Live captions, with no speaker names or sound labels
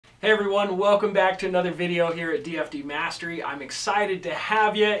Hey everyone, welcome back to another video here at DFD Mastery. I'm excited to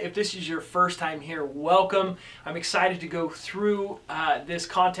have you. If this is your first time here, welcome. I'm excited to go through this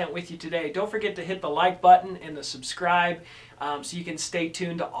content with you today. Don't forget to hit the like button and the subscribe so you can stay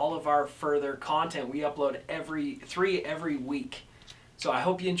tuned to all of our further content. We upload every week. So I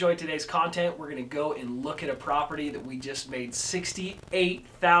hope you enjoyed today's content. We're going to go and look at a property that we just made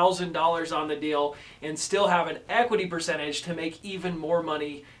 $68,000 on the deal and still have an equity percentage to make even more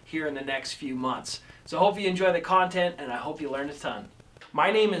money here in the next few months. So I hope you enjoy the content and I hope you learn a ton. My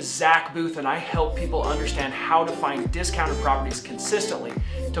name is Zack Boothe and I help people understand how to find discounted properties consistently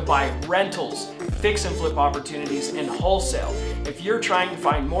to buy rentals, fix and flip opportunities, and wholesale. If you're trying to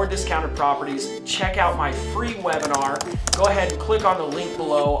find more discounted properties, check out my free webinar. Go ahead and click on the link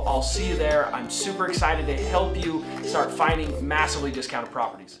below. I'll see you there. I'm super excited to help you start finding massively discounted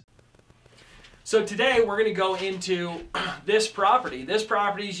properties. So today we're going to go into this property. This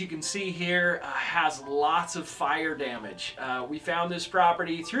property, as you can see here, has lots of fire damage. We found this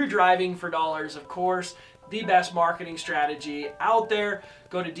property through driving for dollars, of course. The best marketing strategy out there.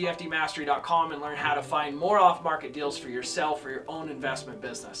 Go to dfdmastery.com and learn how to find more off-market deals for yourself for your own investment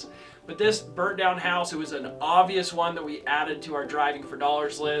business. But this burnt down house, it was an obvious one that we added to our driving for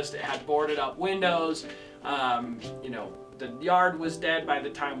dollars list. It had boarded up windows. The yard was dead by the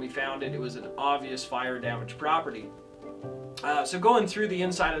time we found it. It was an obvious fire damaged property. So going through the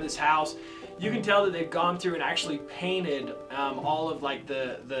inside of this house, you can tell that they've gone through and actually painted all of like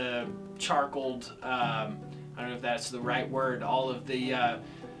the charcoaled, I don't know if that's the right word, all of the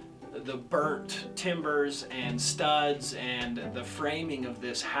burnt timbers and studs and the framing of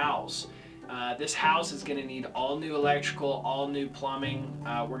this house. This house is going to need all new electrical, all new plumbing.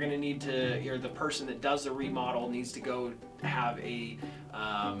 We're going to need to, or the person that does the remodel needs to go have a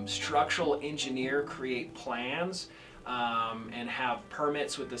structural engineer create plans and have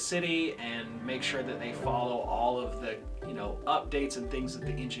permits with the city and make sure that they follow all of the updates and things that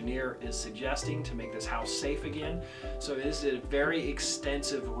the engineer is suggesting to make this house safe again. So this is a very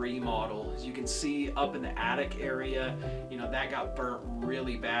extensive remodel. As you can see up in the attic area, that got burnt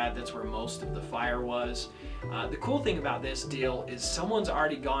really bad. That's where most of the fire was. The cool thing about this deal is someone's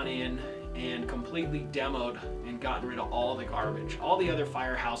already gone in and completely demoed and gotten rid of all the garbage. All the other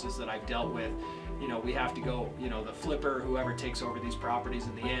firehouses that I've dealt with, we have to go, the flipper, whoever takes over these properties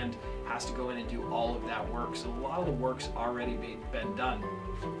in the end, has to go in and do all of that work. So a lot of the work's already been done.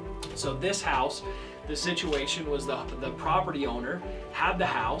 So this house, the situation was the property owner had the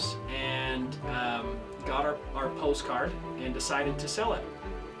house and got our postcard and decided to sell it.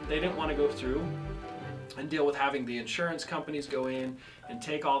 They didn't want to go through and deal with having the insurance companies go in and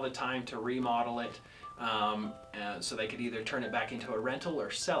take all the time to remodel it. So they could either turn it back into a rental or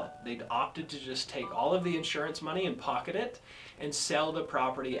sell it. They'd opted to just take all of the insurance money and pocket it and sell the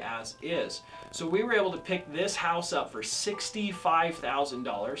property as is. So we were able to pick this house up for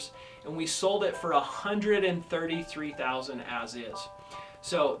 $65,000 and we sold it for $133,000 as is.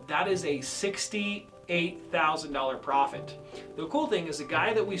 So that is a $68,000 profit. The cool thing is the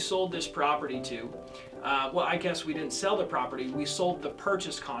guy that we sold this property to, well, I guess we didn't sell the property, we sold the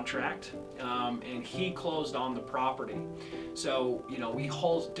purchase contract and he closed on the property. So, we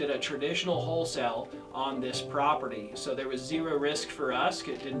did a traditional wholesale on this property. So there was zero risk for us.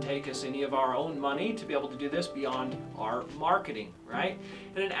 It didn't take us any of our own money to be able to do this beyond our marketing, right?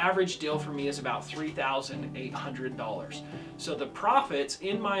 And an average deal for me is about $3,800. So the profits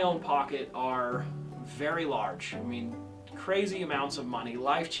in my own pocket are very large. I mean, crazy amounts of money,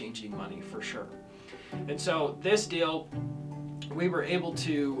 life-changing money for sure. And so this deal, we were able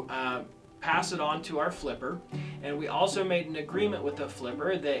to pass it on to our flipper, and we also made an agreement with the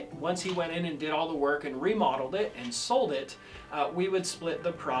flipper that once he went in and did all the work and remodeled it and sold it, we would split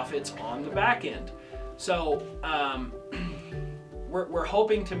the profits on the back end. So we're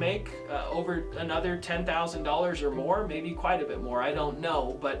hoping to make over another $10,000 or more, maybe quite a bit more, I don't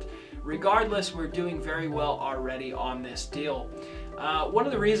know, but regardless, we're doing very well already on this deal. One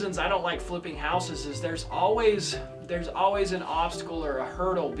of the reasons I don't like flipping houses is there's always an obstacle or a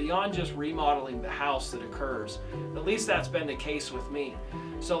hurdle beyond just remodeling the house that occurs. At least that's been the case with me.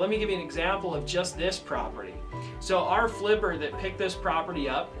 So let me give you an example of just this property. So our flipper that picked this property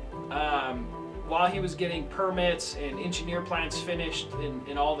up, while he was getting permits and engineer plans finished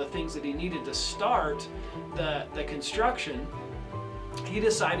and all the things that he needed to start the construction, he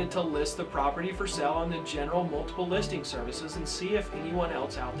decided to list the property for sale on the general multiple listing services and see if anyone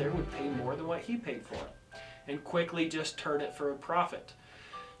else out there would pay more than what he paid for it and quickly just turn it for a profit.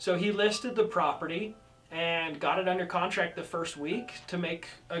 So he listed the property and got it under contract the first week to make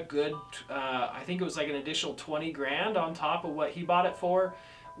a good, I think it was like an additional 20 grand on top of what he bought it for.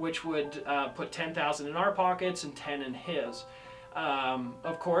 which would put $10,000 in our pockets and $10,000 in his.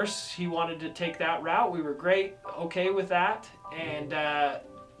 Of course, he wanted to take that route. We were okay with that, and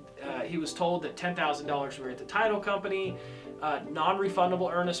he was told that $10,000 were at the title company,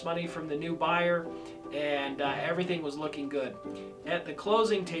 non-refundable earnest money from the new buyer, and everything was looking good. At the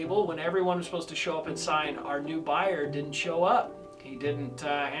closing table, when everyone was supposed to show up and sign, our new buyer didn't show up. He didn't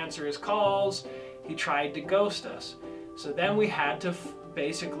answer his calls. He tried to ghost us. So then we had to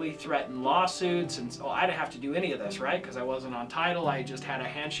basically threaten lawsuits, and so I didn't have to do any of this, right? Because I wasn't on title. I just had a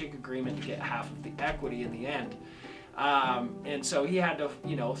handshake agreement to get half of the equity in the end. And so he had to,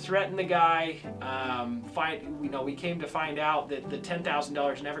 threaten the guy. We came to find out that the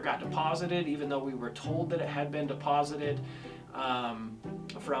 $10,000 never got deposited, even though we were told that it had been deposited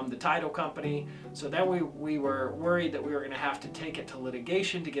from the title company. So then we were worried that we were going to have to take it to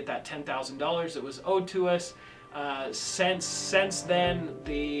litigation to get that $10,000 that was owed to us. Since then,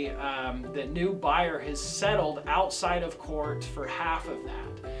 the new buyer has settled outside of court for half of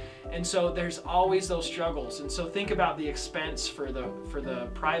that. And so there's always those struggles. And so think about the expense for the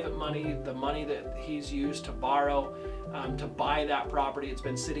private money, the money that he's used to borrow to buy that property. It's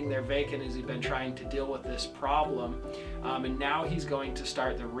been sitting there vacant as he's been trying to deal with this problem. And now he's going to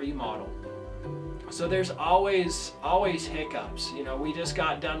start the remodel. So there's always hiccups. We just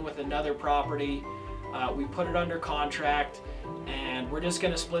got done with another property. We put it under contract, and we're just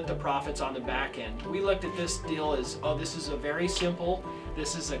going to split the profits on the back end. We looked at this deal as, this is a very simple,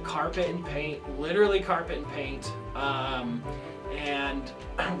 this is a carpet and paint, literally carpet and paint, and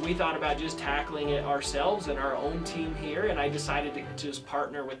we thought about just tackling it ourselves and our own team here, and I decided to just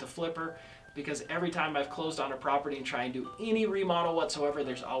partner with the flipper, because every time I've closed on a property and try and do any remodel whatsoever,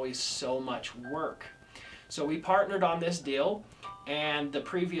 there's always so much work. So we partnered on this deal, and the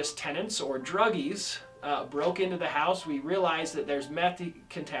previous tenants or druggies broke into the house. We realized that there's meth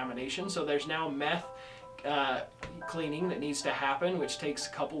contamination, so there's now meth cleaning that needs to happen, which takes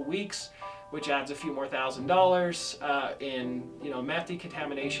a couple weeks, which adds a few more $1,000s in meth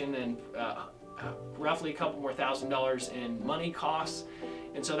decontamination, and roughly a couple more $1,000s in money costs.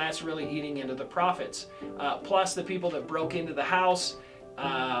 And so that's really eating into the profits. Plus the people that broke into the house,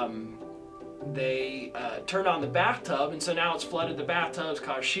 they turned on the bathtub, and so now it's flooded the bathtubs,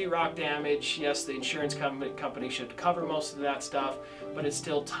 caused sheetrock damage. Yes, the insurance company should cover most of that stuff, but it's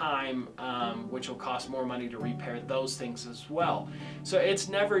still time, which will cost more money to repair those things as well. So it's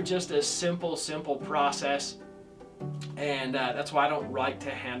never just a simple process, and that's why I don't like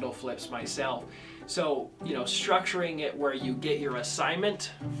to handle flips myself. So, structuring it where you get your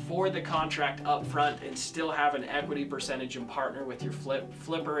assignment for the contract up front and still have an equity percentage and partner with your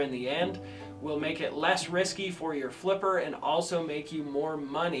flipper in the end will make it less risky for your flipper and also make you more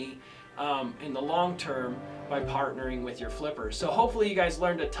money in the long term by partnering with your flipper. So hopefully you guys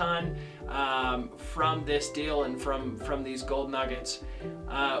learned a ton from this deal and from these gold nuggets.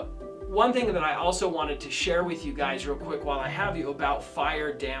 One thing that I also wanted to share with you guys real quick while I have you about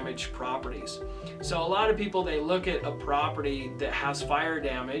fire damage properties. So a lot of people, they look at a property that has fire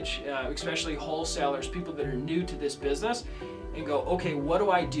damage, especially wholesalers, people that are new to this business, and go, okay, what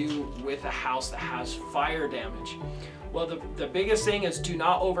do I do with a house that has fire damage? Well, the biggest thing is do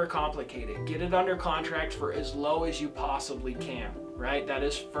not overcomplicate it. Get it under contract for as low as you possibly can, right? That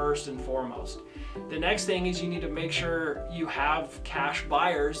is first and foremost. The next thing is you need to make sure you have cash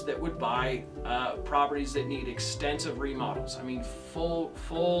buyers that would buy properties that need extensive remodels. I mean,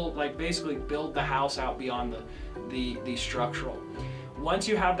 full, like basically build the house out beyond the structural. Once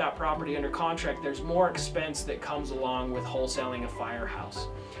you have that property under contract, there's more expense that comes along with wholesaling a firehouse.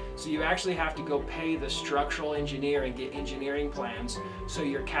 So you actually have to go pay the structural engineer and get engineering plans so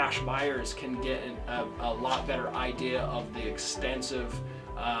your cash buyers can get a lot better idea of the extent of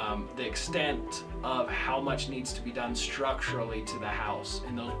how much needs to be done structurally to the house.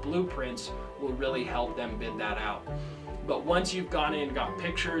 And those blueprints will really help them bid that out. But once you've gone in and got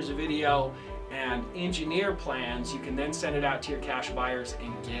pictures, video, and engineer plans, you can then send it out to your cash buyers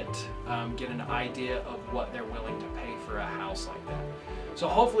and get an idea of what they're willing to pay for a house like that. So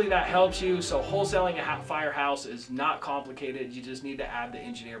hopefully that helps you. So wholesaling a firehouse is not complicated. You just need to add the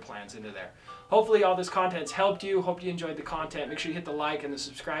engineer plans into there. Hopefully all this content's helped you. Hope you enjoyed the content. Make sure you hit the like and the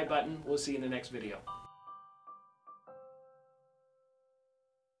subscribe button. We'll see you in the next video.